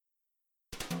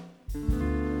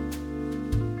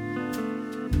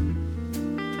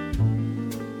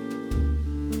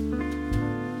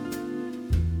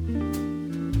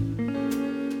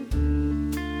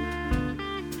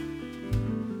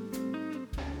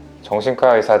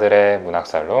정신과 의사들의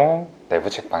문학살롱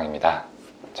뇌부책방입니다.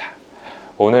 자,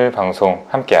 오늘 방송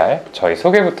함께할 저희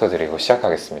소개부터 드리고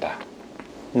시작하겠습니다.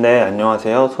 네,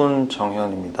 안녕하세요.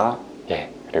 손정현입니다. 예,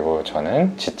 그리고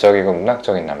저는 지적이고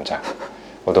문학적인 남자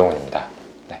오동훈입니다.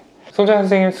 네. 손정현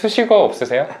선생님 수식어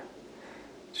없으세요?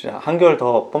 진짜 한결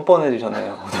더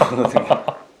뻔뻔해지셨네요, 오동훈 선생님.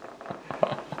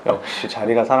 역시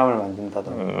자리가 사람을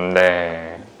만든다더니.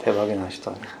 네. 대박이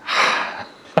나시더니.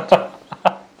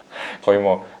 거의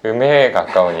뭐 음해에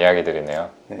가까운 이야기들이네요.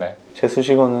 네. 네. 제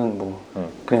수식어는 뭐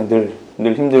그냥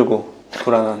늘 힘들고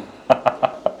불안한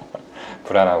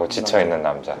불안하고 지쳐있는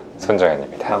남자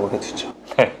손정현입니다. 라고 해주죠.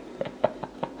 네.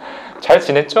 잘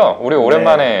지냈죠? 우리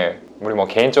오랜만에 우리 뭐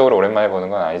개인적으로 오랜만에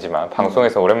보는 건 아니지만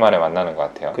방송에서 오랜만에 만나는 것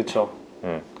같아요. 그쵸.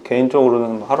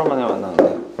 개인적으로는 뭐 하루 만에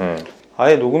만났는데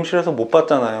아예 녹음실에서 못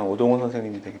봤잖아요. 오동훈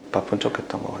선생님이 되게 바쁜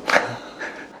척했던 것 같아요.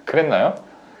 그랬나요?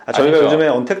 저희가 아니죠. 요즘에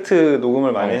언택트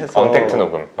녹음을 많이 해서 언택트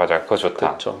녹음 맞아요. 그거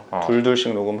좋다. 그렇죠.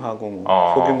 둘씩 녹음하고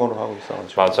뭐 소규모로 하고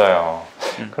있어가지고 맞아요.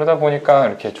 그러다 보니까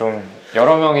이렇게 좀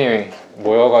여러 명이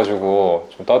모여가지고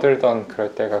좀 떠들던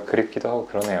그럴 때가 그립기도 하고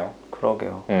그러네요.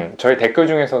 그러게요. 저희 댓글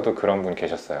중에서도 그런 분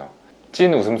계셨어요.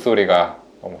 찐 웃음소리가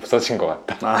없어진 것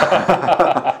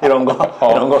같다. 이런 거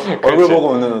얼굴 보고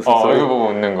웃는 웃음소리. 얼굴 보고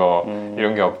웃는 거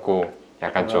이런 게 없고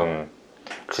약간 좀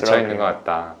지쳐있는 것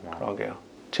같다.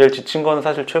 그러게요. 제일 지친 건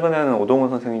사실 최근에는 오동훈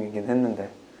선생님이긴 했는데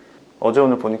어제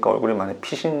오늘 보니까 얼굴이 많이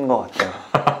피신 것 같아요.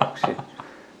 혹시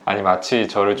아니 마치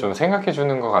저를 좀 생각해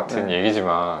주는 것 같은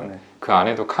얘기지만 네. 그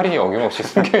안에도 칼이 어김없이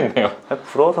숨겨 있네요.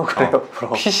 부러워서 그래요.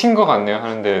 부러워. 피신 것 같네요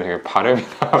하는데 되게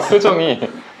발음이나 표정이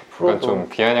약간 좀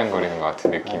비아냥거리는 것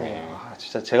같은 느낌이에요.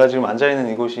 진짜 제가 지금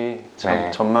앉아있는 이곳이 참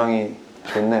네. 전망이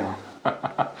좋네요.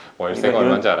 월세가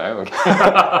얼마인지 알아요? 여기?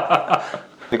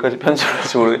 어디까지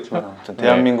편집할지 모르겠지만 아무튼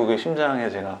대한민국의 심장에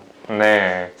제가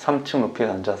네. 3층 높이에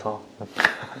앉아서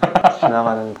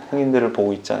지나가는 행인들을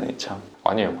보고 있자니 참.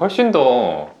 아니 훨씬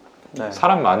더 네.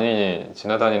 사람 많이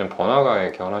지나다니는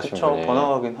번화가에 결혼하신 그쵸, 분이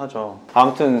번화가긴 하죠.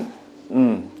 아무튼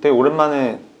되게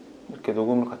오랜만에 이렇게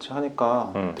녹음을 같이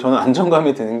하니까 저는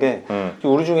안정감이 드는 게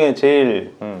우리 중에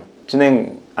제일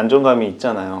진행 안정감이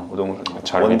있잖아요. 오동훈 선생님.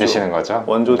 저를 믿으시는 거죠?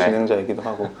 원조 네. 진행자이기도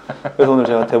하고 그래서 오늘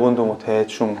제가 대본도 뭐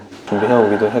대충 준비해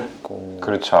오기도 했고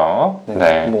그렇죠. 네.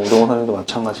 네. 뭐 오동훈 선생님도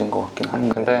마찬가지인 것 같긴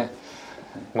한데 근데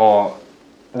뭐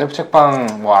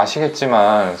뇌부책방 뭐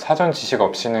아시겠지만 사전 지식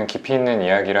없이는 깊이 있는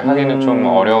이야기를 하기는 좀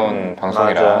어려운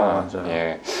방송이라 맞아요.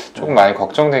 예, 조금 많이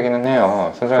걱정되기는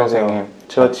해요. 손정현 선생님.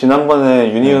 제가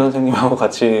지난번에 윤희유 선생님하고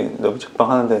같이 뇌부책방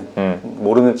하는데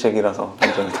모르는 책이라서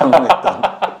굉장히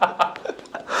당황했던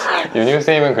윤희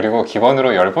선생님은 그리고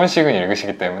기본으로 10번씩은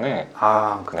읽으시기 때문에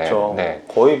그쵸. 네.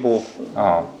 거의 뭐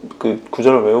그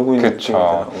구절을 외우고 있는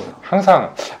느낌이더라고요.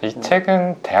 항상 이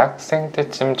책은 대학생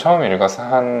때쯤 처음 읽어서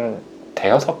한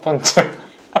대여섯 번쯤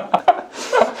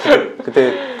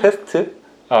그때 테스트?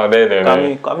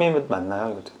 네네네. 까미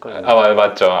맞나요? 이거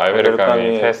맞죠. 알베르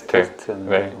까미 테스트.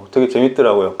 네. 되게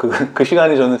재밌더라고요. 그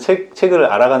시간이 저는 책을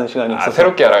알아가는 시간이 있어서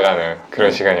새롭게 알아가는 그런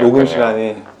시간이었군요. 녹음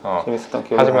시간이 재밌었던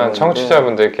기억이 하지만 나는데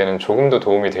청취자분들께는 조금도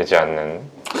도움이 되지 않는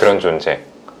그런 존재.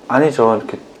 아니죠.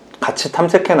 이렇게 같이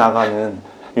탐색해 나가는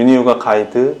윤희유가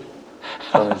가이드,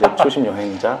 저는 이제 초심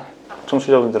여행자,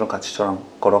 청취자분들은 같이 저랑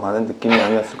걸어가는 느낌이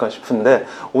아니었을까 싶은데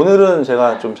오늘은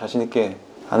제가 좀 자신 있게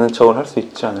아는 척을 할 수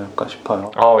있지 않을까 싶어요.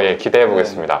 예, 기대해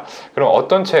보겠습니다. 네. 그럼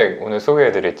어떤 책 오늘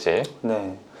소개해 드릴지?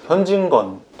 네,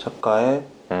 현진건 작가의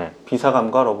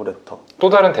B사감과 러브레터. 또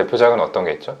다른 대표작은 어떤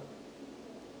게 있죠?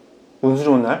 운수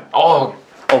좋은 날?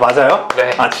 네. 맞아요?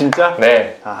 진짜?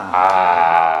 네.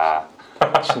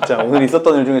 진짜 오늘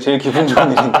있었던 일 중에 제일 기분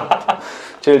좋은 일인 것 같아요.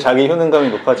 제일 자기 효능감이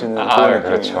높아지는 그런 느낌이에요.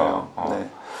 그렇죠. 네.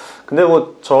 근데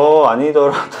뭐 저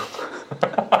아니더라도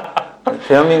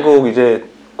대한민국 이제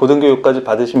고등교육까지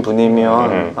받으신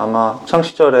분이면 아마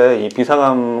학창시절에 이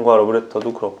B사감과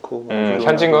러브레터도 그렇고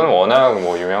현진건은 워낙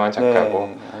뭐 유명한 작가고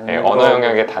언어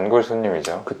영역의 단골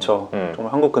손님이죠. 그쵸.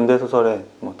 정말 한국 근대소설의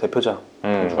뭐 대표작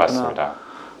맞습니다.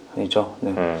 아니죠.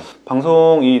 네.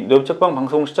 이 뇌부책방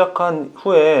방송 시작한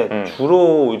후에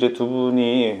주로 이제 두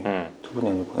분이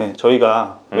아니고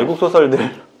저희가 외국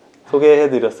소설들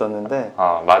소개해드렸었는데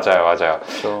맞아요.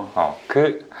 그렇죠.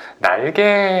 그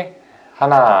날개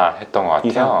하나 했던 것 같아요.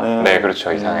 이상? 네,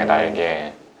 그렇죠. 이상의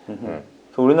날개. 그래서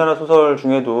우리나라 소설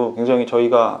중에도 굉장히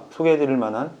저희가 소개해드릴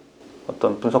만한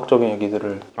어떤 분석적인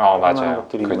얘기들을 맞아요.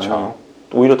 것들이 그렇죠.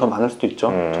 오히려 더 많을 수도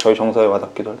있죠. 저희 정서에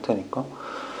와닿기도 할 테니까.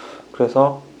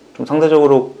 그래서 좀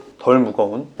상대적으로 덜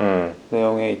무거운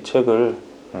내용의 이 책을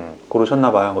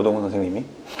고르셨나 봐요, 오동훈 선생님이.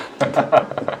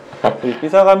 이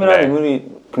B사감이라는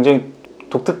인물이 굉장히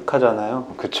독특하잖아요.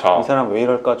 그쵸. 이 사람 왜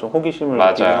이럴까 좀 호기심을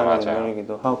느끼게 하는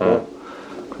인물이기도 하고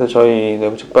그래서 저희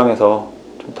뇌부책방에서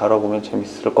좀 다뤄보면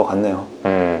재밌을 것 같네요.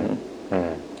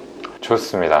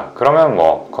 좋습니다. 그러면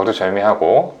뭐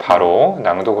거두절미하고 바로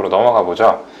낭독으로 넘어가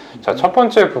보죠. 자, 첫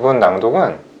번째 부분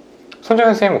낭독은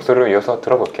손정현 선생님 목소리로 이어서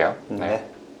들어볼게요. 네.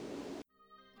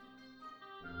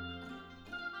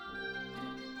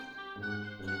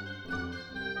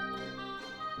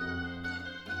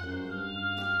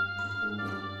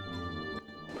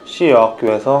 C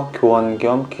여학교에서 교원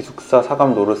겸 기숙사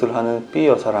사감 노릇을 하는 B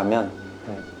여사라면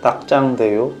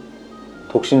딱장대요,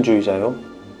 독신주의자요,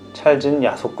 찰진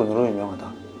야속꾼으로 유명하다.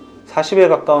 40에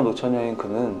가까운 노처녀인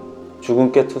그는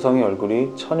죽은 깨투성이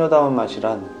얼굴이 처녀다운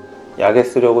맛이란 약에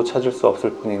쓰려고 찾을 수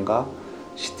없을 뿐인가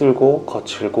시들고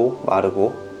거칠고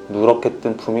마르고 누렇게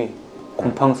뜬 품이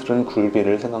곰팡스런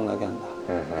굴비를 생각나게 한다.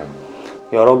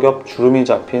 여러 겹 주름이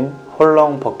잡힌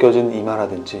헐렁 벗겨진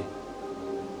이마라든지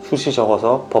숱이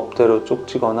적어서 법대로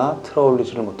쪽지거나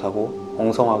틀어올리지를 못하고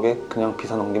엉성하게 그냥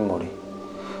빗어넘긴 머리,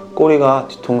 꼬리가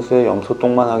뒤통수에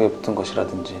염소똥만하게 붙은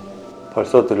것이라든지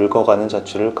벌써 늙어가는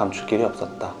자취를 감출 길이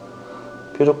없었다.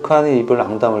 뾰족한 입을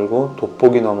앙다물고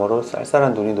돋보기 너머로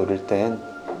쌀쌀한 눈이 노릴 땐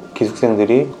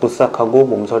기숙생들이 무싹하고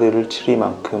몸서리를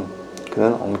치리만큼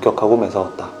그는 엄격하고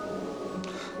매서웠다.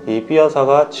 이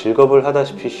B여사가 직업을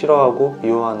하다시피 싫어하고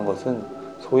미워하는 것은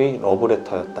소위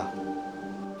러브레터였다.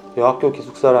 여학교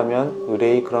기숙사라면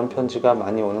의뢰이 그런 편지가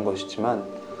많이 오는 것이지만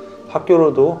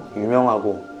학교로도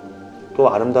유명하고 또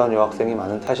아름다운 여학생이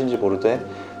많은 탓인지 모르되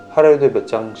하루에도 몇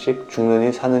장씩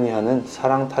죽느니 사느니 하는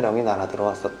사랑 타령이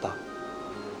날아들어왔었다.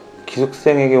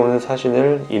 기숙생에게 오는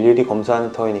사신을 일일이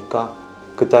검사하는 터이니까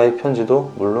그따위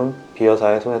편지도 물론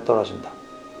B여사의 손에 떨어진다.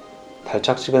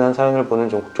 달짝지근한 사연을 보는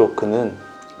족족 그는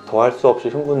더할 수 없이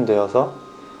흥분되어서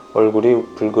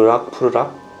얼굴이 불그락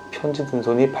푸르락 편지 든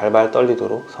손이 발발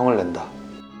떨리도록 성을 낸다.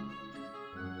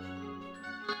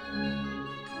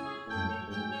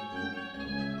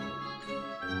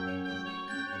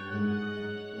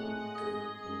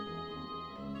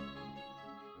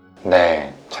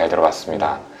 네, 잘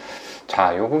들어봤습니다.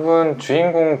 자, 이 부분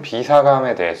주인공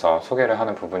B사감에 대해서 소개를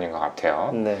하는 부분인 것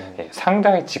같아요. 네. 예,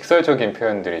 상당히 직설적인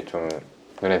표현들이 좀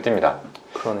눈에 띄니다.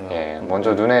 그러네요. 예,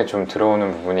 먼저 눈에 좀 들어오는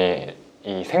부분이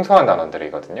이 생소한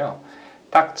단어들이거든요.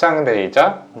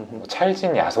 딱장대이자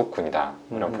찰진 야속꾼이다,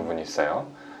 이런 부분이 있어요.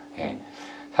 예,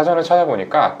 사전을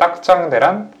찾아보니까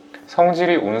딱장대란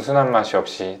성질이 온순한 맛이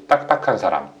없이 딱딱한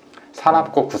사람,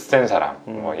 사납고 굳센 사람,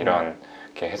 뭐 이런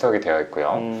이렇게 해석이 되어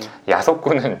있고요.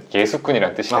 야속꾼은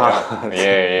예수꾼이란 뜻이에요. 예, 예.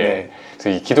 네. 그래서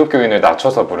이 기독교인을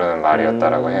낮춰서 부르는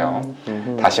말이었다라고 해요.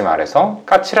 다시 말해서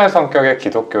까칠한 성격의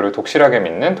기독교를 독실하게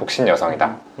믿는 독신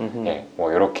여성이다. 예,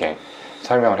 뭐 이렇게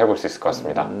설명을 해볼 수 있을 것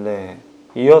같습니다. 네.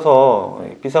 이어서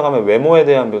B사감의 외모에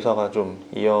대한 묘사가 좀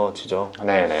이어지죠.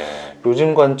 네네.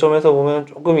 요즘 관점에서 보면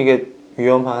조금 이게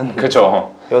위험한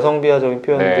그죠. 여성 비하적인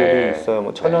표현들이 네. 있어요.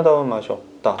 뭐 처녀다운 맛이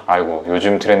없다. 아이고,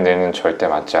 요즘 트렌드에는 절대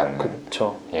맞지 않는.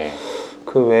 그렇죠. 예.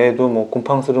 그 외에도 뭐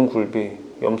곰팡스른 굴비,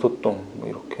 염소똥 뭐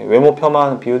이렇게 외모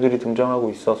폄하하는 비유들이 등장하고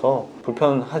있어서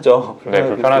불편하죠. 네,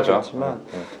 불편하죠. 있지만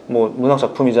뭐 문학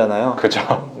작품이잖아요.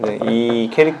 그죠. 네, 이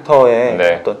캐릭터의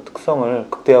네. 어떤 특성을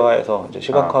극대화해서 이제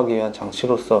시각화하기 위한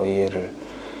장치로서 이해를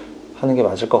하는 게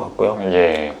맞을 것 같고요.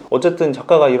 예. 어쨌든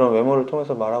작가가 이런 외모를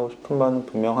통해서 말하고 싶은 바는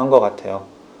분명한 것 같아요.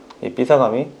 이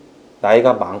B사감이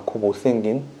나이가 많고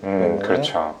못생긴 외모의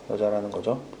그렇죠. 여자라는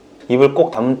거죠. 입을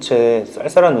꼭 다문 채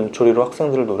쌀쌀한 눈초리로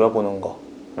학생들을 노려보는 거.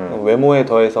 외모에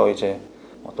더해서 이제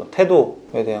어떤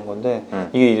태도에 대한 건데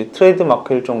이게 이제 트레이드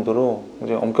마크일 정도로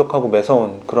이제 엄격하고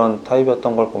매서운 그런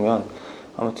타입이었던 걸 보면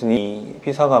아무튼 이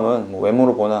B사감은 뭐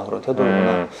외모로 보나 그런 태도를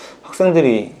보나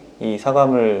학생들이 이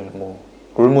사감을 뭐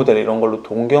롤모델 이런 걸로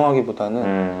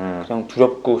동경하기보다는 그냥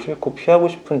두렵고 싫고 피하고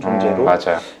싶은 존재로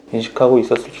맞아요. 인식하고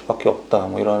있었을 수밖에 없다.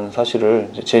 뭐 이런 사실을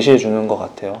이제 제시해 주는 것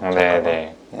같아요.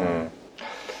 네네.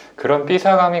 그런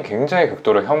B사감이 굉장히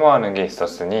극도로 혐오하는 게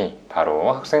있었으니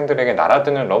바로 학생들에게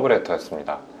날아드는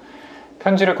러브레터였습니다.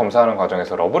 편지를 검사하는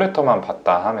과정에서 러브레터만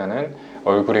봤다 하면은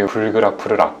얼굴이 불그락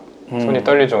푸르락 손이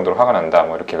떨릴 정도로 화가 난다,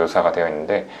 뭐 이렇게 묘사가 되어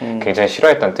있는데 굉장히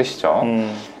싫어했다는 뜻이죠.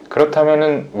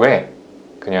 그렇다면은 왜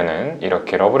그녀는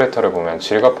이렇게 러브레터를 보면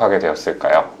질겁하게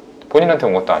되었을까요? 본인한테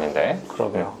온 것도 아닌데.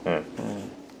 그러게요.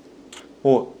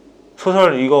 뭐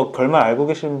소설 이거 결말 알고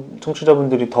계신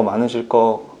청취자분들이 더 많으실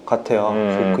것 같아요.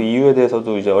 그 이유에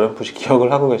대해서도 이제 어렴풋이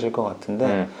기억을 하고 계실 것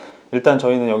같은데 일단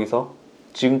저희는 여기서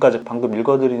지금까지 방금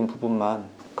읽어드린 부분만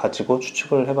가지고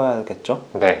추측을 해봐야겠죠?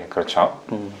 네, 그렇죠.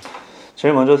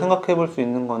 제일 먼저 생각해 볼 수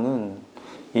있는 거는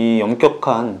이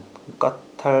엄격한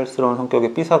까탈스러운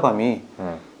성격의 B사감이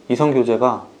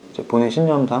이성교재가 이제 본인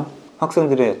신념상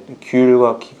학생들의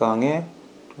규율과 기강에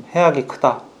해악이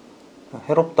크다,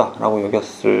 해롭다라고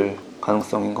여겼을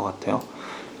가능성인 것 같아요.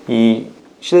 이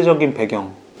시대적인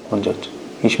배경 언제였죠?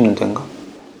 20년대인가?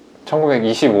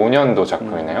 1925년도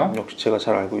작품이네요. 역시 제가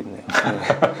잘 알고 있네요.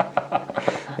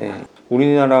 네. 네.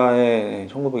 우리나라의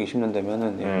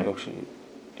 1920년대면은 역시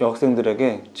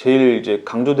여학생들에게 제일 이제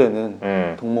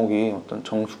강조되는 덕목이 어떤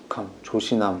정숙함,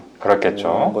 조신함 그렇겠죠.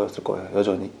 이런 거였을 거예요.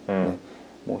 여전히. 네.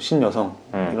 뭐 신여성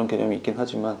이런 개념이 있긴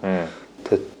하지만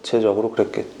대체적으로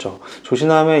그랬겠죠.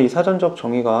 조신함의 이 사전적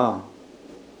정의가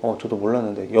저도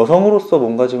몰랐는데 여성으로서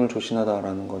몸가짐을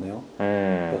조신하다라는 거네요.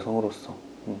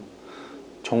 여성으로서.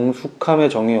 정숙함의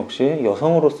정의 역시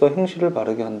여성으로서 행실을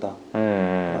바르게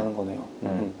한다라는 거네요.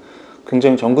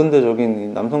 굉장히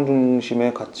정근대적인 남성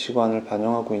중심의 가치관을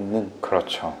반영하고 있는.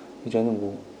 그렇죠. 이제는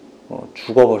뭐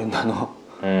죽어버린 단어,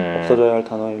 없어져야 할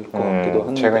단어일 것 같기도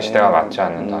한데 최근 시대가 맞지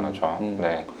않는 단어죠.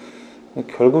 네.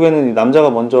 결국에는 남자가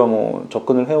먼저 뭐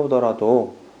접근을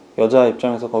해오더라도 여자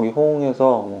입장에서 거기 호응해서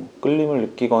뭐 끌림을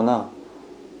느끼거나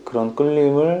그런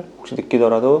끌림을 혹시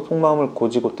느끼더라도 속마음을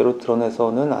고지곳대로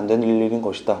드러내서는 안 되는 일인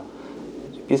것이다.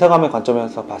 B사감의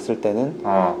관점에서 봤을 때는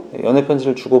연애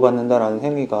편지를 주고받는다라는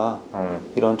행위가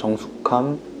이런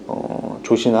정숙함,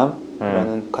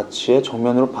 조신함이라는 가치에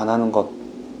정면으로 반하는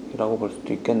것이라고 볼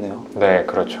수도 있겠네요. 네,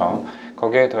 그렇죠.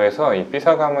 거기에 더해서 이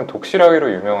B사감은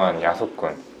독실하기로 유명한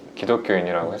야속군,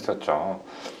 기독교인이라고 했었죠.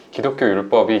 기독교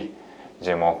율법이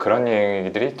이제 뭐 그런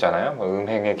얘기들이 있잖아요. 뭐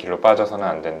음행의 길로 빠져서는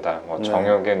안 된다. 뭐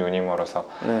정욕에 눈이 멀어서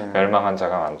멸망한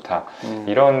자가 많다.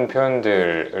 이런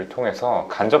표현들을 통해서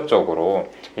간접적으로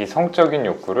이 성적인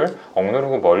욕구를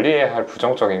억누르고 멀리해야 할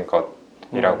부정적인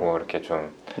것이라고 이렇게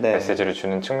좀 메시지를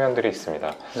주는 측면들이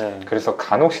있습니다. 그래서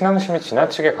간혹 신앙심이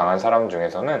지나치게 강한 사람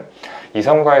중에서는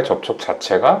이성과의 접촉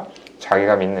자체가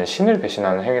자기가 믿는 신을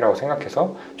배신하는 행위라고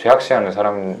생각해서 죄악시하는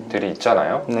사람들이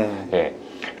있잖아요. 예.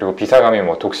 그리고 B사감이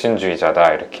뭐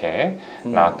독신주의자다 이렇게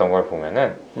나왔던 걸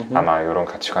보면은 아마 이런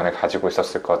가치관을 가지고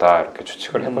있었을 거다 이렇게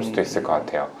추측을 해볼 수도 있을 것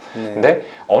같아요. 근데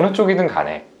어느 쪽이든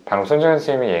간에 방금 손정현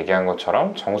선생님이 얘기한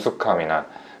것처럼 정숙함이나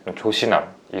조신함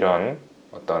이런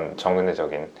어떤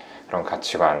정근대적인 그런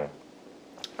가치관,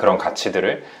 그런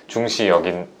가치들을 중시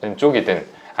여기는 쪽이든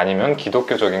아니면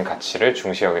기독교적인 가치를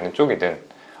중시 여기는 쪽이든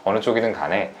어느 쪽이든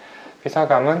간에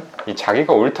B사감은 이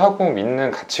자기가 옳다고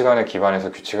믿는 가치관에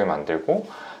기반해서 규칙을 만들고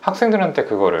학생들한테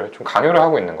그거를 좀 강요를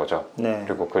하고 있는 거죠.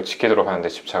 그리고 그걸 지키도록 하는 데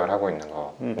집착을 하고 있는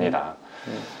겁니다.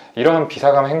 이러한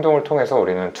B사감 행동을 통해서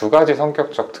우리는 두 가지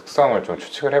성격적 특성을 좀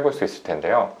추측을 해볼 수 있을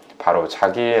텐데요. 바로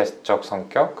자기애적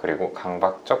성격 그리고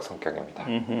강박적 성격입니다.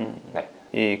 네.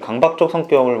 이 강박적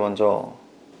성격을 먼저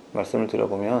말씀을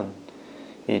드려보면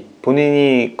이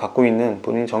본인이 갖고 있는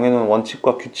본인이 정해놓은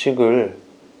원칙과 규칙을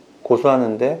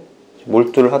고수하는데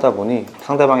몰두를 하다 보니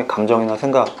상대방의 감정이나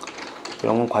생각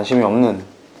이런 건 관심이 없는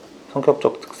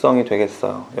성격적 특성이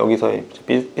되겠어요. 여기서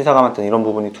B사감한테는 이런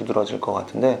부분이 두드러질 것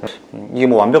같은데 이게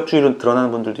뭐 완벽주의로 드러나는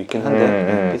분들도 있긴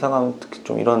한데 B사감은 특히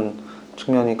좀 이런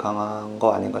측면이 강한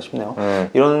거 아닌가 싶네요.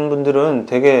 이런 분들은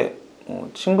되게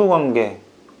친구 관계,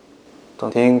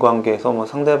 어떤 대인 관계에서 뭐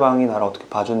상대방이 나를 어떻게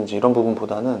봐주는지 이런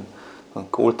부분보다는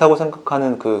그 옳다고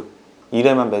생각하는 그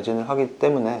일에만 매진을 하기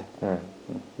때문에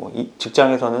뭐 이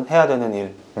직장에서는 해야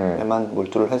되는 일에만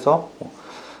몰두를 해서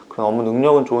그런 업무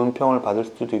능력은 좋은 평을 받을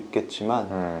수도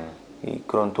있겠지만 이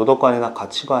그런 도덕관이나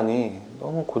가치관이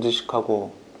너무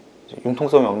고지식하고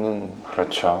융통성이 없는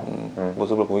그렇죠.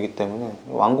 모습을 보이기 때문에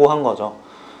완고한 거죠.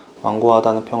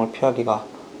 완고하다는 평을 피하기가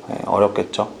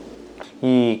어렵겠죠.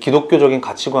 이 기독교적인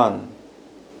가치관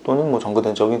또는 뭐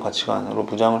정근대적인 가치관으로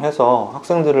무장을 해서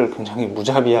학생들을 굉장히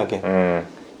무자비하게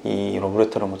이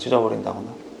러브레터를 뭐 찢어버린다거나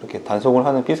이렇게 단속을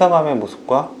하는 B사감의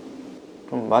모습과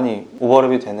좀 많이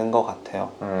오버랩이 되는 것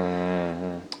같아요.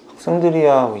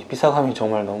 학생들이야 이 B사감이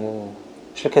정말 너무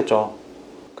싫겠죠.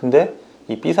 근데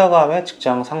이 B사감의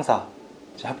직장 상사,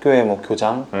 이제 학교의 뭐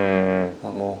교장,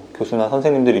 뭐 교수나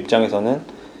선생님들 입장에서는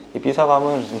이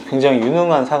B사감은 굉장히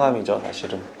유능한 사감이죠,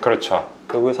 사실은. 그렇죠.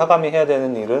 결국에 사감이 해야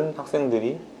되는 일은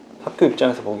학생들이 학교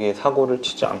입장에서 보기에 사고를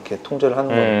치지 않게 통제를 하는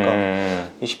거니까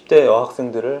 20대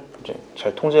여학생들을 이제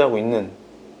잘 통제하고 있는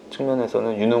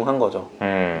측면에서는 유능한 거죠.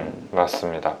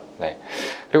 맞습니다. 네.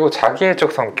 그리고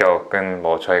자기애적 성격은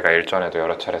뭐 저희가 일전에도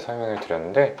여러 차례 설명을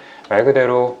드렸는데 말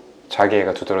그대로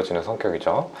자기애가 두드러지는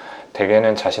성격이죠.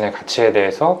 대개는 자신의 가치에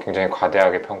대해서 굉장히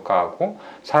과대하게 평가하고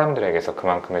사람들에게서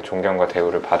그만큼의 존경과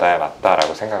대우를 받아야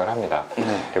맞다라고 생각을 합니다.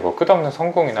 그리고 끝없는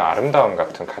성공이나 아름다움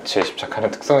같은 가치에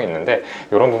집착하는 특성이 있는데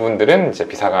이런 부분들은 이제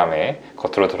B사감의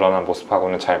겉으로 드러난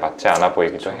모습하고는 잘 맞지 않아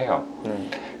보이기도 해요.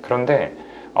 그런데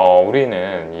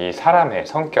우리는 이 사람의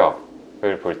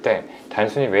성격을 볼 때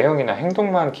단순히 외형이나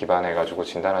행동만 기반해 가지고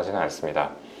진단하지는 않습니다.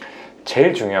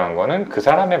 제일 중요한 거는 그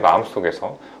사람의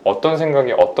마음속에서 어떤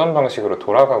생각이 어떤 방식으로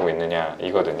돌아가고 있느냐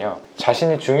이거든요.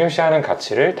 자신이 중요시하는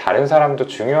가치를 다른 사람도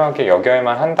중요하게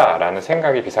여겨야만 한다라는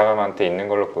생각이 비사감한테 있는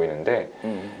걸로 보이는데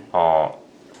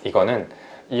이거는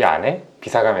이 안에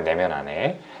비사감의 내면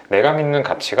안에 내가 믿는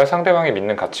가치가 상대방이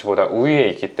믿는 가치보다 우위에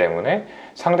있기 때문에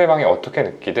상대방이 어떻게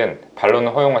느끼든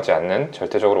반론을 허용하지 않는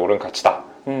절대적으로 옳은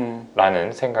가치다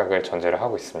라는 생각을 전제를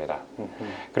하고 있습니다.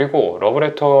 그리고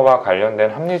러브레터와 관련된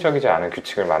합리적이지 않은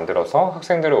규칙을 만들어서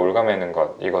학생들을 올가매는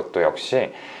것, 이것도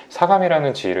역시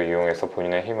사감이라는 지위를 이용해서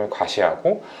본인의 힘을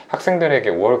과시하고 학생들에게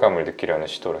우월감을 느끼려는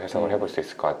시도로 해석을 해볼 수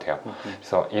있을 것 같아요.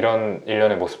 그래서 이런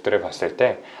일련의 모습들을 봤을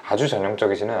때 아주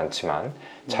전형적이지는 않지만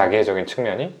자기애적인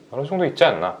측면이 어느 정도 있지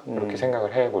않나 이렇게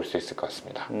생각을 해볼 수 있을 것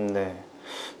같습니다. 네.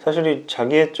 사실 이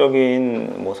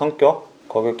자기애적인 뭐 성격,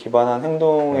 거기에 기반한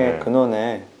행동의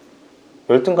근원에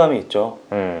열등감이 있죠.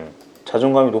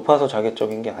 자존감이 높아서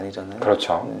자기애적인 게 아니잖아요.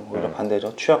 그렇죠. 네, 오히려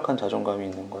반대죠. 취약한 자존감이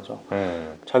있는 거죠.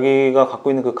 자기가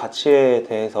갖고 있는 그 가치에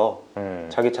대해서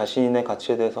자기 자신의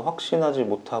가치에 대해서 확신하지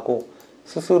못하고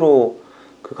스스로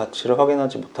그 가치를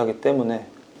확인하지 못하기 때문에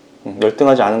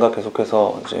열등하지 않은가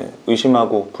계속해서 이제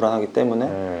의심하고 불안하기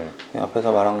때문에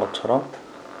앞에서 말한 것처럼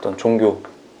어떤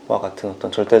종교와 같은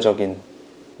어떤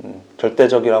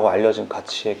절대적이라고 알려진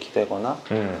가치에 기대거나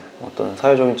어떤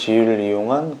사회적인 지위를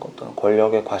이용한 어떤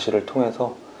권력의 과시를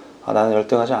통해서 나는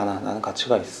열등하지 않아, 나는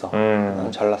가치가 있어,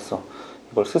 나는 잘났어,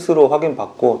 이걸 스스로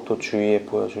확인받고 또 주위에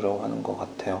보여주려고 하는 것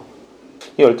같아요.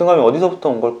 이 열등감이 어디서부터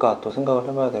온 걸까 또 생각을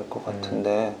해봐야 될 것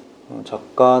같은데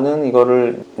작가는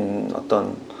이거를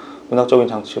어떤 문학적인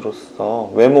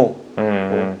장치로서 외모로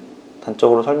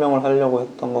단적으로 설명을 하려고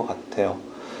했던 것 같아요.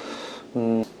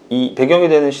 이 배경이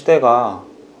되는 시대가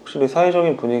확실히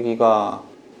사회적인 분위기가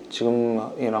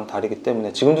지금이랑 다르기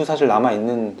때문에 지금도 사실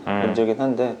남아있는 문제긴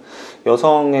한데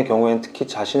여성의 경우에는 특히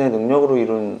자신의 능력으로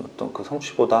이룬 어떤 그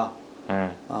성취보다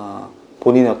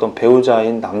본인의 어떤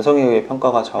배우자인 남성에 의해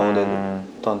평가가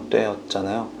좌우되던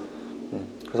때였잖아요.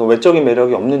 그래서 외적인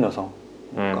매력이 없는 여성,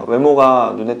 그러니까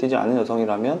외모가 눈에 띄지 않은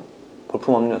여성이라면,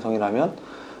 볼품없는 여성이라면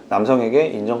남성에게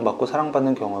인정받고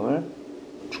사랑받는 경험을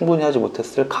충분히 하지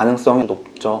못했을 가능성이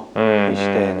높죠. 이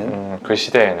시대에는. 그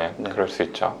시대에는 네. 그럴 수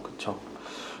있죠. 그렇죠.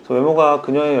 그래서 외모가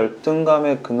그녀의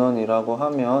열등감의 근원이라고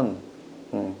하면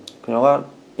그녀가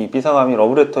이 B사감이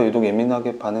러브레터 유독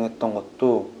예민하게 반응했던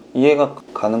것도 이해가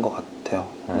가는 것 같아요.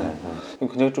 네.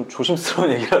 굉장히 좀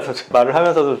조심스러운 얘기라서 말을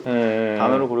하면서도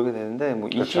단어를 고르게 되는데 뭐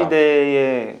이 그쵸.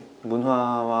 시대의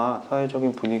문화와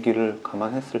사회적인 분위기를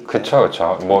감안했을 때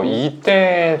그렇죠. 뭐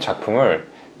이때 작품을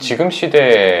지금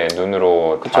시대의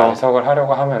눈으로 그쵸. 다 해석을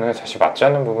하려고 하면은 사실 맞지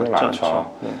않는 부분이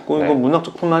많죠. 네. 꼭 이건 문학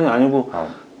작품만이 아니고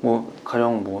뭐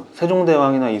가령 뭐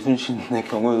세종대왕이나 이순신의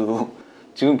경우도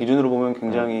지금 기준으로 보면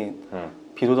굉장히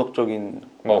비도덕적인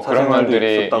뭐 그런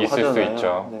말들이 있을 하잖아요. 수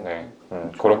있죠. 네.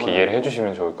 그렇게 이해를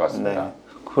해주시면 좋을 것 같습니다. 네.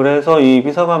 그래서 이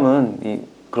B사감은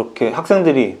그렇게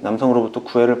학생들이 남성으로부터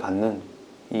구애를 받는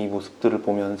이 모습들을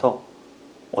보면서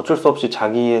어쩔 수 없이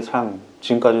자기의 삶,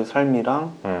 지금까지의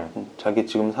삶이랑 자기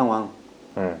지금 상황,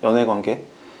 연애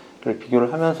관계를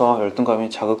비교를 하면서 열등감이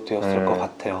자극되었을 것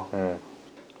같아요.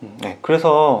 네,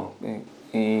 그래서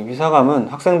이 B사감은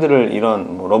학생들을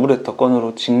이런 뭐 러브레터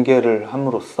건으로 징계를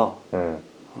함으로써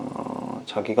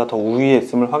자기가 더 우위에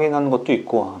있음을 확인하는 것도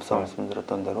있고 앞서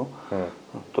말씀드렸던 대로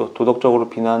또 도덕적으로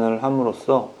비난을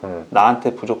함으로써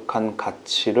나한테 부족한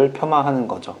가치를 표마하는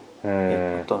거죠.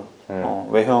 어떤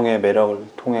외형의 매력을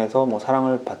통해서 뭐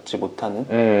사랑을 받지 못하는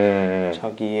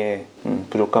자기의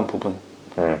부족한 부분을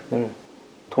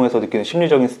통해서 느끼는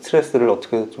심리적인 스트레스를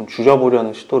어떻게 좀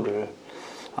줄여보려는 시도를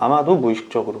아마도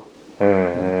무의식적으로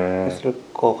했을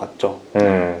것 같죠.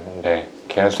 네,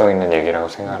 개연성 있는 얘기라고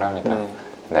생각을 합니다.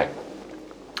 네.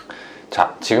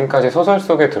 자, 지금까지 소설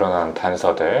속에 드러난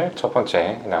단서들 첫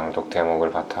번째 낭독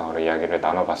대목을 바탕으로 이야기를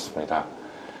나눠봤습니다.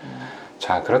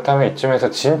 자, 그렇다면 이쯤에서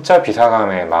진짜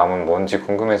B사감의 마음은 뭔지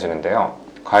궁금해지는데요.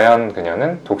 과연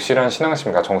그녀는 독실한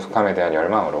신앙심과 정숙함에 대한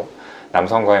열망으로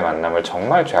남성과의 만남을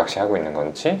정말 죄악시하고 있는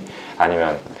건지,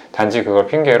 아니면 단지 그걸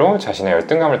핑계로 자신의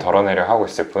열등감을 덜어내려 하고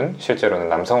있을 뿐 실제로는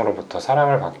남성으로부터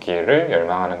사랑을 받기를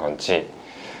열망하는 건지,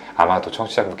 아마도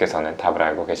청취자분께서는 답을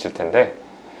알고 계실 텐데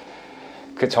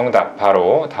그 정답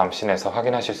바로 다음 씬에서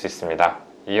확인하실 수 있습니다.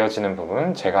 이어지는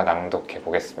부분 제가 낭독해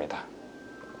보겠습니다.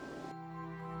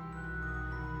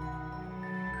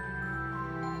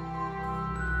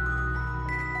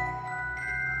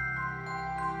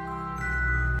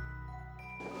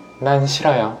 난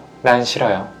싫어요. 난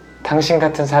싫어요. 당신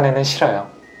같은 사내는 싫어요.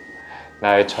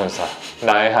 나의 천사,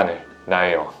 나의 하늘,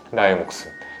 나의 영, 나의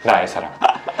목숨, 나의 사랑.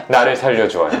 나를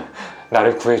살려주어요.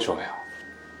 나를 구해주어요.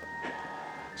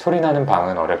 소리나는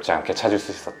방은 어렵지 않게 찾을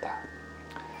수 있었다.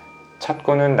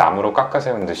 찾고는 나무로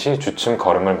깎아세운 듯이 주춤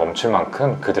걸음을 멈출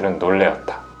만큼 그들은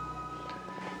놀래었다.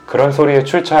 그런 소리에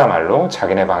출처야말로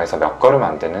자기네 방에서 몇 걸음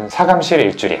안 되는 사감실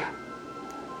일줄이야.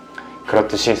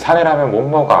 그렇듯이 사내라면 못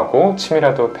먹어가고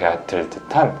침이라도 배앗들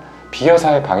듯한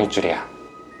비여사의 방일 줄이야.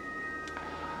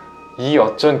 이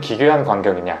어쩐 기괴한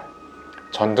광경이냐.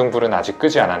 전등불은 아직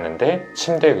끄지 않았는데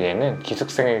침대 위에는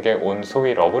기숙생에게 온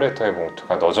소위 러브레터의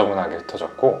봉투가 너저분하게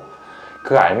흩어졌고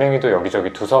그 알맹이도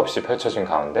여기저기 두서없이 펼쳐진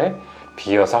가운데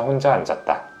비여사 혼자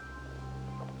앉았다.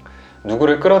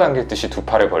 누구를 끌어당길 듯이 두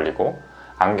팔을 벌리고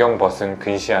안경 벗은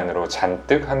근시 안으로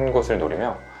잔뜩 한 곳을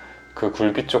노리며 그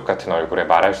굴비쪽 같은 얼굴에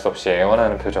말할 수 없이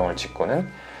애원하는 표정을 짓고는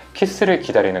키스를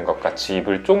기다리는 것 같이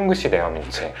입을 쫑긋이 내어민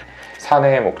채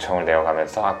사내의 목청을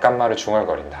내어가면서 앞간말을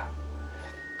중얼거린다.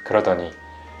 그러더니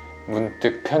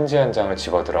문득 편지 한 장을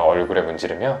집어들어 얼굴에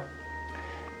문지르며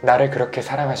나를 그렇게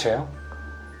사랑하셔요?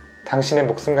 당신의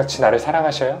목숨같이 나를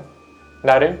사랑하셔요?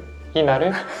 나를? 이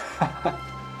나를?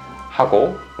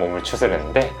 하고 몸을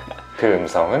추스르는데 그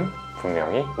음성은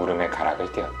분명히 울음의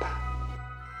가락을 띄었다.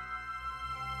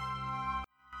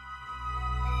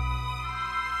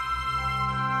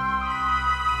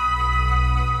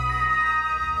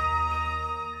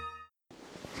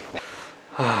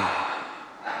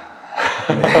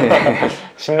 네.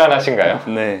 심란하신가요?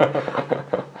 네.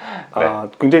 아,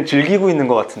 굉장히 즐기고 있는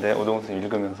것 같은데 오동훈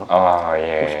읽으면서. 아,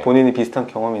 예. 혹시 본인이 비슷한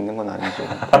경험이 있는 건 아닌지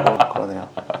그러네요.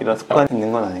 이런 습관이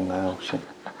있는 건 아닌가요, 혹시?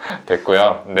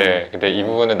 됐고요. 네, 근데 이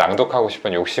부분은 낭독하고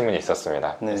싶은 욕심은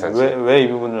있었습니다. 네. 왜 이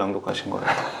부분을 낭독하신 거예요?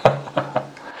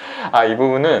 아, 이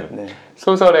부분은 네.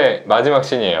 소설의 마지막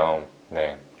씬이에요.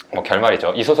 네. 뭐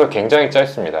결말이죠. 이 소설 굉장히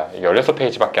짧습니다.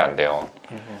 16페이지밖에 안 돼요.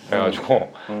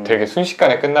 그래가지고 되게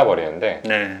순식간에 끝나버리는데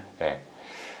네. 네.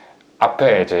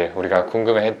 앞에 이제 우리가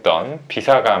궁금해했던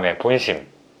B사감의 본심,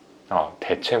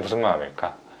 대체 무슨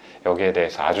마음일까? 여기에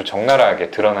대해서 아주 적나라하게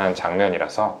드러난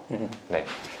장면이라서 네,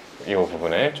 이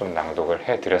부분을 좀 낭독을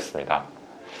해드렸습니다.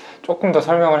 조금 더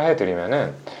설명을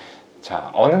해드리면은 자,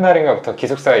 어느 날인가부터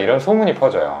기숙사에 이런 소문이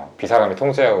퍼져요. B사감이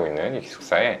통제하고 있는 이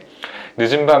기숙사에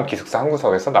늦은 밤 기숙사 한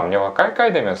구석에서 남녀가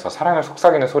깔깔대면서 사랑을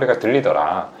속삭이는 소리가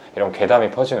들리더라. 이런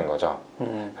괴담이 퍼지는 거죠.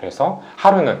 그래서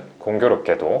하루는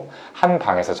공교롭게도 한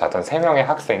방에서 자던 3명의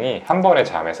학생이 한 번에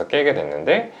잠에서 깨게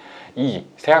됐는데 이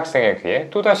세 학생의 귀에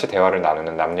또다시 대화를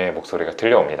나누는 남녀의 목소리가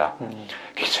들려옵니다.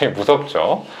 굉장히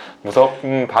무섭죠.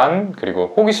 무섭은 반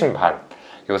그리고 호기심 반.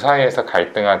 이 사이에서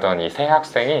갈등하던 이 세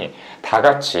학생이 다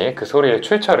같이 그 소리의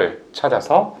출처를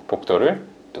찾아서 복도를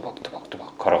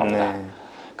뚜벅뚜벅뚜벅 걸어갑니다. 네.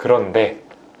 그런데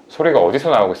소리가 어디서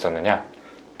나오고 있었느냐?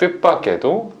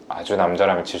 뜻밖에도 아주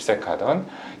남자라면 질색하던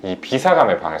이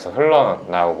B사감의 방에서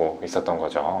흘러나오고 있었던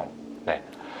거죠. 네.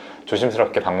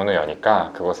 조심스럽게 방문을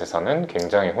여니까 그곳에서는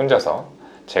굉장히 혼자서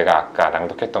제가 아까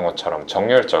낭독했던 것처럼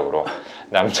정열적으로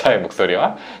남자의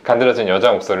목소리와 간드러진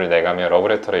여자 목소리를 내가며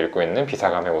러브레터를 읽고 있는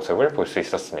B사감의 모습을 볼 수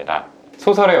있었습니다.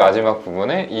 소설의 마지막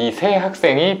부분에 이 세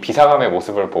학생이 B사감의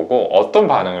모습을 보고 어떤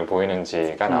반응을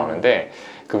보이는지가 나오는데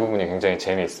그 부분이 굉장히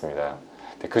재미있습니다.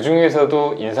 그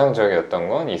중에서도 인상적이었던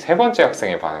건 이 세 번째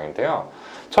학생의 반응인데요.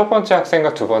 첫 번째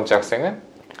학생과 두 번째 학생은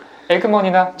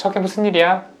에그머니나 저게 무슨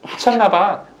일이야?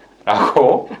 미쳤나봐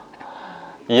라고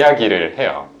이야기를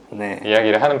해요. 네.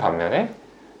 이야기를 하는 반면에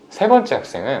세 번째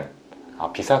학생은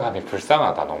B사감이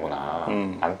불쌍하다 너무나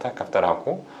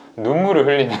안타깝다라고 눈물을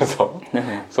흘리면서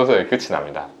소설의 끝이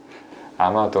납니다.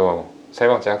 아마도 세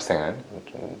번째 학생은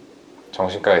좀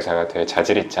정신과 의사가 되게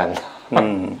자질 있지 않나.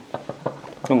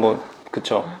 그럼 뭐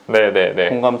그쵸. 네네네.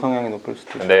 공감 성향이 높을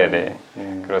수도 있고. 네네.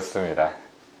 네. 그렇습니다.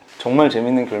 정말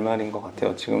재밌는 결말인 것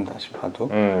같아요. 지금 다시 봐도.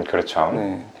 그렇죠.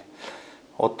 네.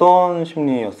 어떤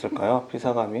심리였을까요?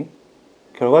 B사감이?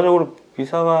 결과적으로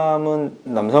B사감은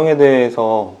남성에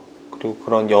대해서 그리고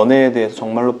그런 연애에 대해서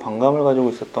정말로 반감을 가지고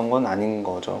있었던 건 아닌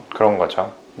거죠. 그런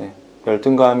거죠. 네.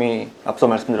 열등감이 앞서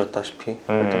말씀드렸다시피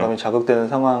열등감이 자극되는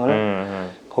상황을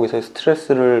거기서의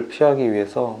스트레스를 피하기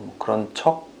위해서 뭐 그런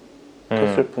척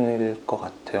했을 뿐일 것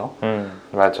같아요.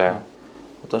 맞아요.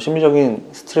 어떤 심리적인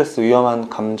스트레스, 위험한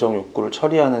감정, 욕구를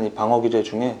처리하는 이 방어 기제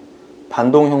중에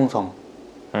반동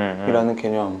형성이라는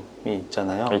개념이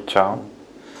있잖아요. 있죠.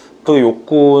 또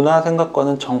욕구나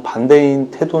생각과는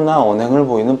정반대인 태도나 언행을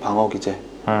보이는 방어 기제.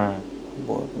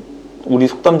 뭐 우리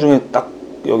속담 중에 딱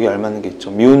여기 알맞는 게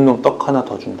있죠. 미운 놈 떡 하나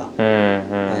더 준다.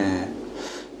 네.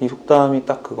 이 속담이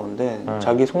딱 그건데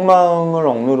자기 속마음을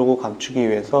억누르고 감추기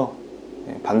위해서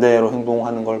반대로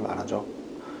행동하는 걸 말하죠.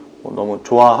 뭐 너무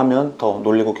좋아하면 더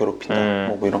놀리고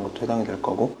괴롭힌다. 뭐 이런 것도 해당이 될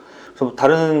거고. 그래서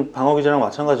다른 방어 기제랑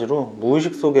마찬가지로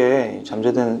무의식 속에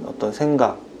잠재된 어떤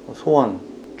생각, 소원,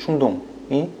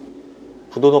 충동이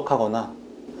부도덕하거나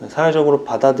사회적으로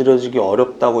받아들여지기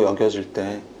어렵다고 여겨질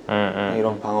때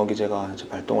이런 방어 기제가 이제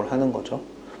발동을 하는 거죠.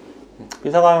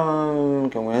 B사감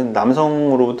경우에는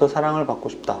남성으로부터 사랑을 받고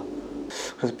싶다.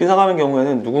 그래서 B사감의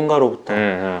경우에는 누군가로부터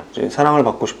이제 사랑을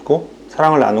받고 싶고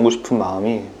사랑을 나누고 싶은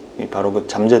마음이 바로 그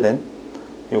잠재된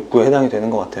욕구에 해당이 되는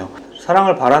것 같아요.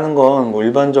 사랑을 바라는 건 뭐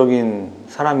일반적인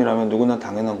사람이라면 누구나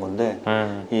당연한 건데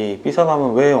이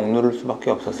B사감은 왜 억누를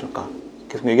수밖에 없었을까?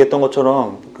 계속 얘기했던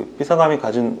것처럼 그 B사감이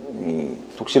가진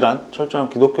이 독실한 철저한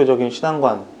기독교적인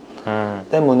신앙관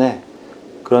때문에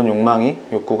그런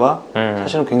욕구가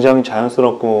사실은 굉장히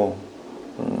자연스럽고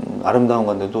아름다운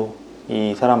건데도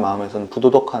이 사람 마음에서는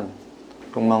부도덕한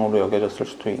욕망으로 여겨졌을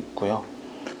수도 있고요.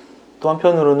 또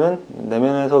한편으로는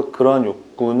내면에서 그런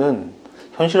욕구는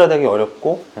현실화되기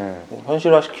어렵고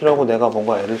현실화시키려고 내가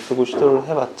뭔가 애를 쓰고 시도를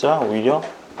해봤자 오히려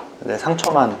내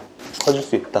상처만 커질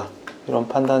수 있다, 이런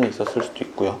판단이 있었을 수도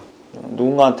있고요.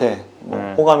 누군가한테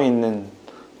호감이 있는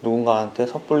누군가한테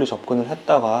섣불리 접근을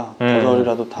했다가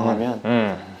거절이라도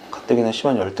당하면 가뜩이나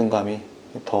심한 열등감이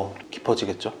더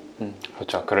깊어지겠죠.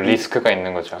 그렇죠. 그런 리스크가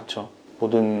있는 거죠. 그렇죠.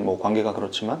 모든 뭐 관계가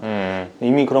그렇지만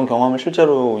이미 그런 경험을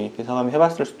실제로 이 B사감이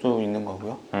해봤을 수도 있는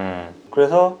거고요.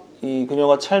 그래서 이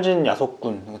그녀가 찰진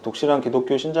야속군, 독실한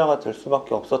기독교 신자가 될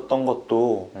수밖에 없었던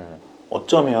것도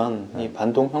어쩌면 이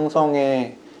반동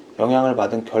형성에 영향을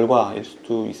받은 결과일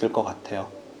수도 있을 것 같아요.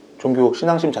 종교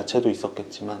신앙심 자체도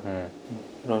있었겠지만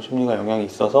이런 심리가 영향이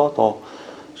있어서 더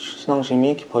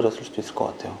신앙심이 깊어졌을 수도 있을 것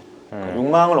같아요. 그러니까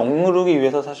욕망을 억누르기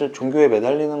위해서 사실 종교에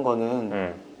매달리는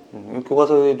거는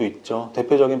교과서에도 있죠.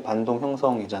 대표적인 반동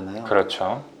형성이잖아요.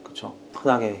 그렇죠. 그렇죠.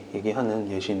 흔하게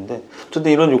얘기하는 예시인데,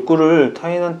 어쨌든 이런 욕구를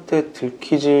타인한테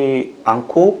들키지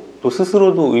않고 또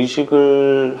스스로도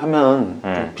의식을 하면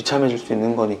좀 비참해질 수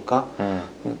있는 거니까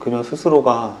그녀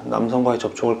스스로가 남성과의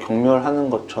접촉을 경멸하는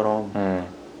것처럼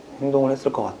행동을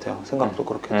했을 것 같아요. 생각도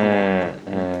그렇게 했던 것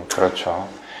같아요. 그렇죠.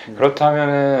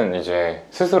 그렇다면은 이제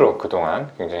스스로 그동안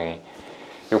굉장히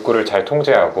욕구를 잘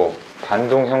통제하고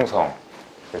반동 형성을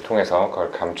통해서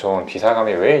그걸 감춰온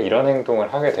B사감이 왜 이런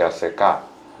행동을 하게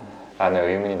되었을까? 라는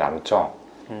의문이 남죠.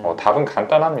 답은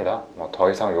간단합니다. 더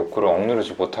이상 욕구를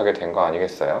억누르지 못하게 된 거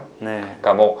아니겠어요? 네.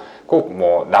 그러니까 꼭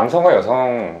남성과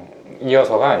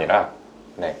여성이어서가 아니라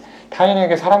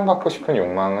타인에게 사랑받고 싶은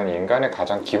욕망은 인간의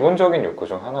가장 기본적인 욕구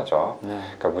중 하나죠.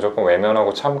 그러니까 무조건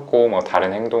외면하고 참고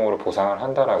다른 행동으로 보상을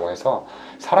한다라고 해서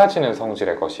사라지는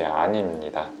성질의 것이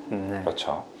아닙니다.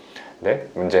 그렇죠. 네,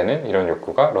 문제는 이런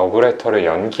욕구가 러브레터를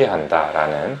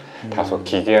연기한다라는 다소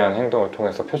기괴한 행동을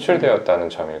통해서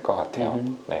표출되었다는 점일 것 같아요.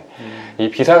 네.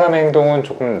 이 B사감의 행동은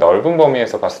조금 넓은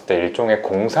범위에서 봤을 때 일종의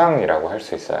공상이라고 할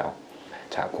수 있어요.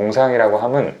 자, 공상이라고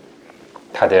하면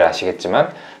다들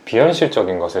아시겠지만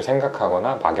비현실적인 것을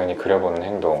생각하거나 막연히 그려보는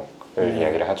행동을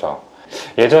이야기를 하죠.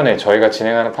 예전에 저희가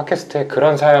진행하는 팟캐스트에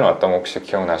그런 사연 어떤 거 혹시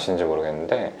기억나시는지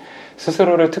모르겠는데,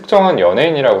 스스로를 특정한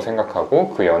연예인이라고 생각하고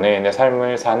그 연예인의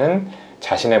삶을 사는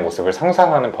자신의 모습을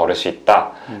상상하는 버릇이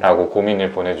있다라고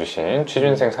고민을 보내주신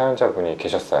취준생 사연자분이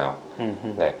계셨어요.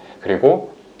 네,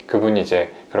 그리고 그분이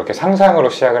이제 그렇게 상상으로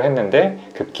시작을 했는데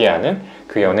급기야는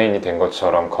그 연예인이 된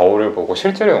것처럼 거울을 보고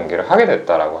실제로 연기를 하게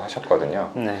됐다라고 하셨거든요.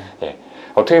 예,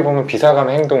 어떻게 보면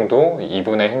B사감의 행동도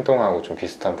이분의 행동하고 좀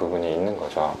비슷한 부분이 있는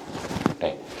거죠.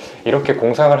 네, 이렇게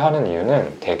공상을 하는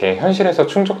이유는 대개 현실에서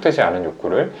충족되지 않은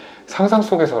욕구를 상상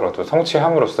속에서라도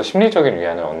성취함으로써 심리적인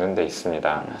위안을 얻는 데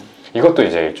있습니다. 이것도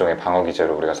이제 일종의 방어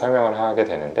기제로 우리가 설명을 하게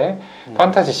되는데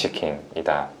판타지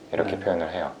시킹이다, 이렇게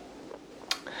표현을 해요.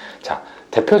 자,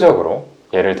 대표적으로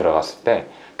예를 들어봤을 때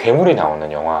괴물이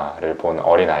나오는 영화를 본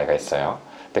어린아이가 있어요.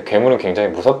 근데 괴물은 굉장히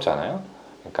무섭잖아요.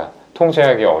 그러니까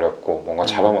통제하기 어렵고 뭔가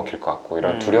잡아먹힐 것 같고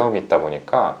이런 두려움이 있다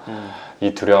보니까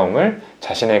이 두려움을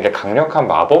자신에게 강력한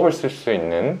마법을 쓸 수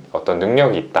있는 어떤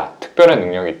능력이 있다, 특별한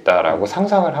능력이 있다라고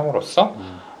상상을 함으로써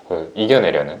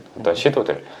이겨내려는 어떤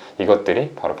시도들,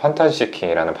 이것들이 바로 판타지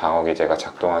시킹이라는 방어 기제가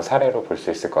작동한 사례로 볼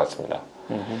수 있을 것 같습니다.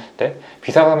 근데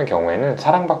B사감의 경우에는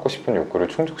사랑받고 싶은 욕구를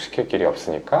충족시킬 길이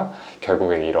없으니까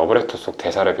결국에 이 러브레터 속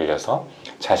대사를 빌려서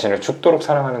자신을 죽도록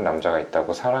사랑하는 남자가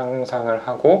있다고 상상을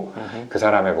하고 그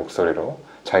사람의 목소리로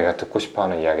자기가 듣고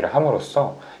싶어하는 이야기를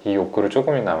함으로써 이 욕구를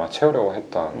조금이나마 채우려고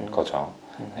했던 거죠.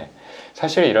 네.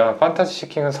 사실 이런 판타지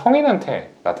시킹은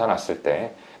성인한테 나타났을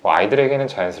때 아이들에게는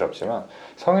자연스럽지만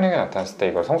성인에게 나타났을 때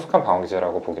이걸 성숙한 방어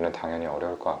기제라고 보기는 당연히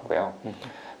어려울 것 같고요.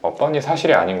 뻔히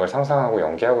사실이 아닌 걸 상상하고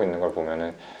연기하고 있는 걸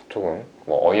보면은 조금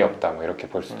어이없다 이렇게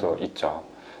볼 수도 있죠.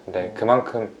 근데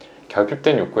그만큼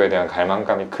결핍된 욕구에 대한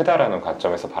갈망감이 크다라는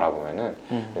관점에서 바라보면은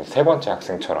세 번째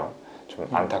학생처럼 좀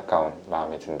안타까운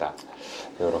마음이 든다,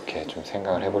 이렇게 좀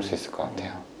생각을 해볼 수 있을 것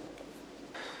같아요.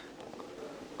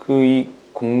 이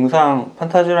공상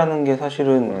판타지라는 게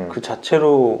사실은 그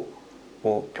자체로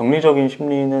뭐 병리적인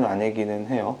심리는 아니기는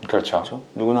해요. 그렇죠. 그렇죠?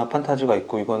 누구나 판타지가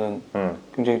있고 이거는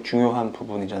굉장히 중요한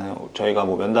부분이잖아요. 저희가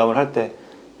뭐 면담을 할 때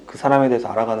그 사람에 대해서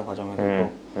알아가는 과정에서도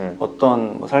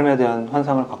어떤 뭐 삶에 대한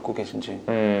환상을 갖고 계신지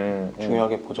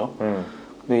중요하게 보죠.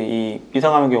 근데 이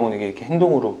B사감의 경우는 이게 이렇게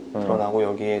행동으로 드러나고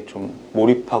여기에 좀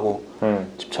몰입하고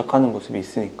집착하는 모습이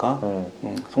있으니까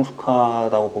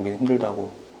성숙하다고 보기는 힘들다고.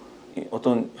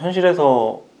 어떤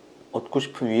현실에서 얻고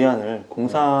싶은 위안을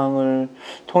공상을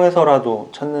통해서라도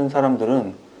찾는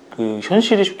사람들은 그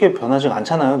현실이 쉽게 변하지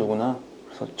않잖아요, 누구나.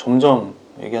 그래서 점점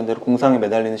얘기한 대로 공상에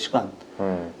매달리는 시간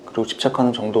그리고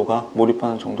집착하는 정도가,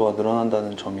 몰입하는 정도가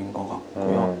늘어난다는 점인 것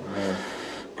같고요.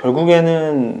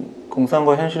 결국에는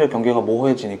공상과 현실의 경계가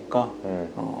모호해지니까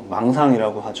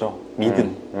망상이라고 하죠.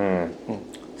 믿음.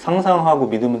 상상하고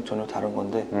믿음은 전혀 다른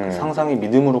건데 그 상상이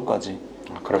믿음으로까지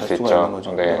그럴 갈 수 수가 있죠. 있는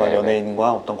거죠. 네, 내가 네,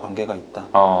 연예인과 어떤 관계가 있다.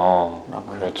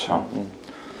 그렇죠.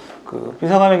 그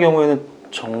B사감의 경우에는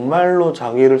정말로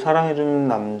자기를 사랑해주는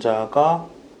남자가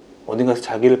어딘가에서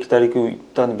자기를 기다리고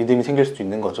있다는 믿음이 생길 수도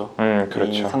있는 거죠. 그렇죠.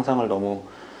 이 상상을 너무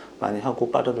많이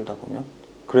하고 빠져들다 보면.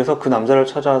 그래서 그 남자를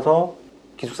찾아서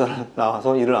기숙사를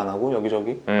나와서 일을 안 하고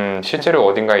여기저기 실제로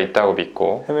어딘가에 있다고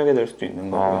믿고 헤매게 될 수도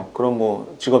있는 거고요. 그럼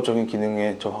뭐 직업적인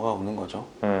기능에 저하가 오는 거죠.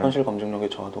 현실 검증력에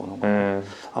저하도 오는 거고.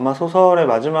 아마 소설의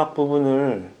마지막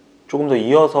부분을 조금 더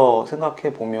이어서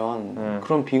생각해 보면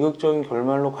그런 비극적인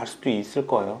결말로 갈 수도 있을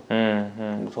거예요.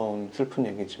 무서운 슬픈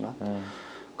얘기지만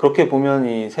그렇게 보면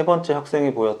이 세 번째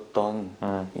학생이 보였던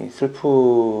이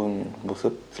슬픈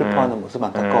모습, 슬퍼하는 모습,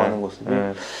 안타까워하는 모습이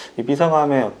이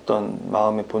B사감의 어떤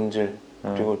마음의 본질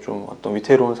그리고 좀 어떤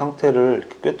위태로운 상태를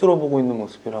이렇게 꿰뚫어 보고 있는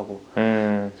모습이라고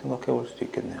생각해 볼 수도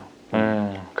있겠네요.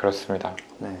 그렇습니다.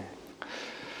 네.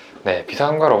 네,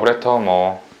 B사감과 러브레터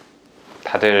뭐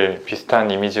다들 비슷한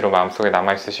이미지로 마음속에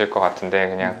남아 있으실 것 같은데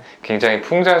그냥 굉장히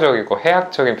풍자적이고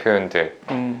해학적인 표현들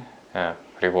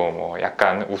그리고 뭐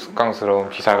약간 우스꽝스러운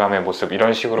B사감의 모습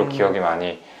이런 식으로 기억이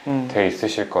많이 돼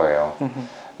있으실 거예요.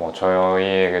 뭐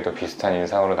저희에게도 비슷한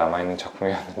인상으로 남아있는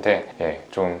작품이었는데 예,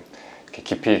 좀 이렇게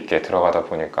깊이 있게 들어가다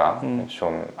보니까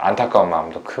좀 안타까운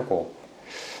마음도 크고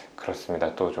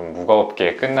그렇습니다. 또 좀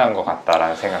무겁게 끝난 것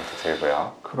같다라는 생각도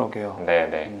들고요. 그러게요.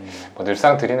 네네. 뭐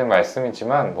늘상 드리는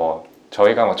말씀이지만 뭐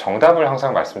저희가 뭐 정답을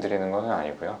항상 말씀드리는 것은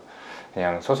아니고요.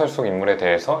 그냥 소설 속 인물에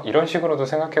대해서 이런 식으로도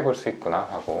생각해 볼 수 있구나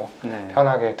하고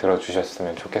편하게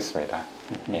들어주셨으면 좋겠습니다.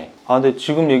 예. 아 근데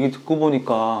지금 얘기 듣고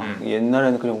보니까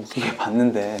옛날에는 그냥 웃기게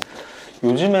봤는데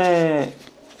요즘에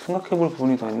생각해 볼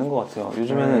부분이 더 있는 것 같아요.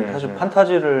 요즘에는 사실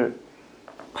판타지를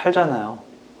팔잖아요.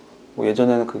 뭐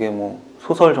예전에는 그게 뭐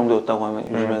소설 정도였다고 하면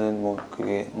요즘에는 뭐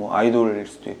그게 뭐 아이돌일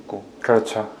수도 있고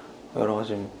그렇죠. 여러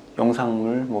가지 뭐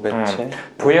영상물, 뭐 매체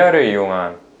VR을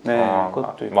이용한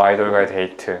그것도 있고. 뭐 아이돌과의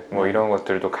데이트 뭐 이런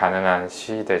것들도 가능한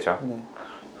시대죠.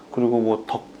 그리고 뭐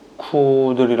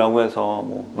덕후들이라고 해서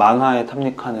뭐 만화에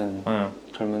탐닉하는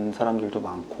젊은 사람들도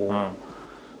많고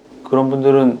그런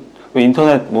분들은 왜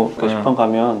인터넷 뭐 게시판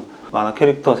가면 만화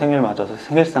캐릭터 생일 맞아서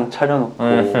생일상 차려놓고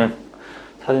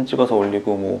사진 찍어서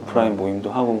올리고 뭐 오프라인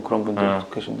모임도 하고 그런 분들도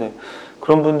계신데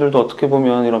그런 분들도 어떻게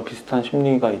보면 이런 비슷한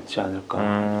심리가 있지 않을까.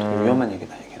 되게 위험한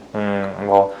얘기다 이게.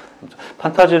 뭐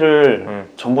판타지를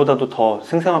전보다도 더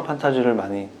생생한 판타지를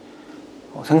많이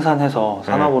생산해서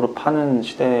산업으로 파는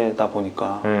시대다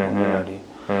보니까 오늘날이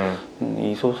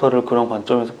이 소설을 그런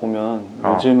관점에서 보면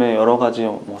요즘의 여러 가지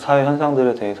뭐 사회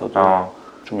현상들에 대해서도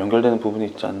좀 연결되는 부분이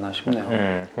있지 않나 싶네요.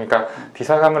 그러니까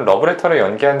B사감은 러브레터를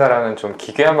연기한다라는 좀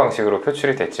기괴한 방식으로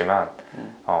표출이 됐지만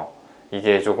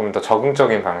이게 조금 더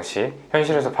적응적인 방식,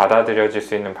 현실에서 받아들여질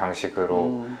수 있는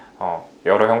방식으로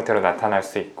여러 형태로 나타날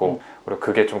수 있고 그리고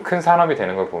그게 좀 큰 산업이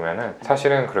되는 걸 보면은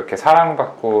사실은 그렇게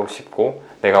사랑받고 싶고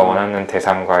내가 원하는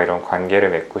대상과 이런 관계를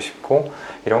맺고 싶고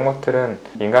이런 것들은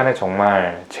인간의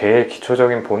정말 제일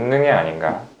기초적인 본능이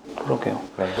아닌가. 그러게요.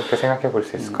 네, 그렇게 생각해 볼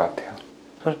수 있을 것 같아요.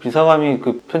 사실 B사감이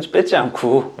그 편지 뺏지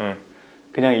않고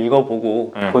그냥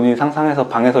읽어보고 본인이 상상해서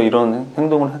방에서 이런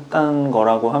행동을 했다는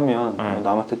거라고 하면 뭐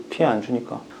남한테 피해 안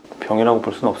주니까 병이라고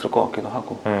볼 수는 없을 것 같기도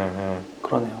하고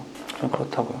그러네요. 그냥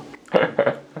그렇다고요.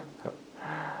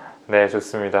 네,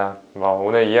 좋습니다. 뭐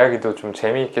오늘 이야기도 좀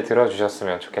재미있게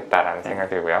들어주셨으면 좋겠다라는 생각이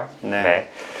들고요. 네.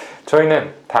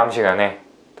 저희는 다음 시간에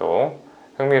또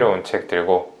흥미로운 책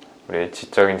들고 우리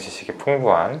지적인 지식이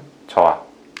풍부한 저와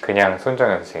그냥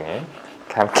손정현 선생님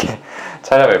함께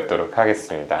찾아뵙도록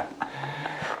하겠습니다.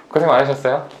 고생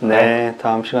많으셨어요? 네,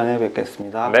 다음 시간에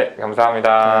뵙겠습니다. 네,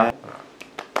 감사합니다. 네.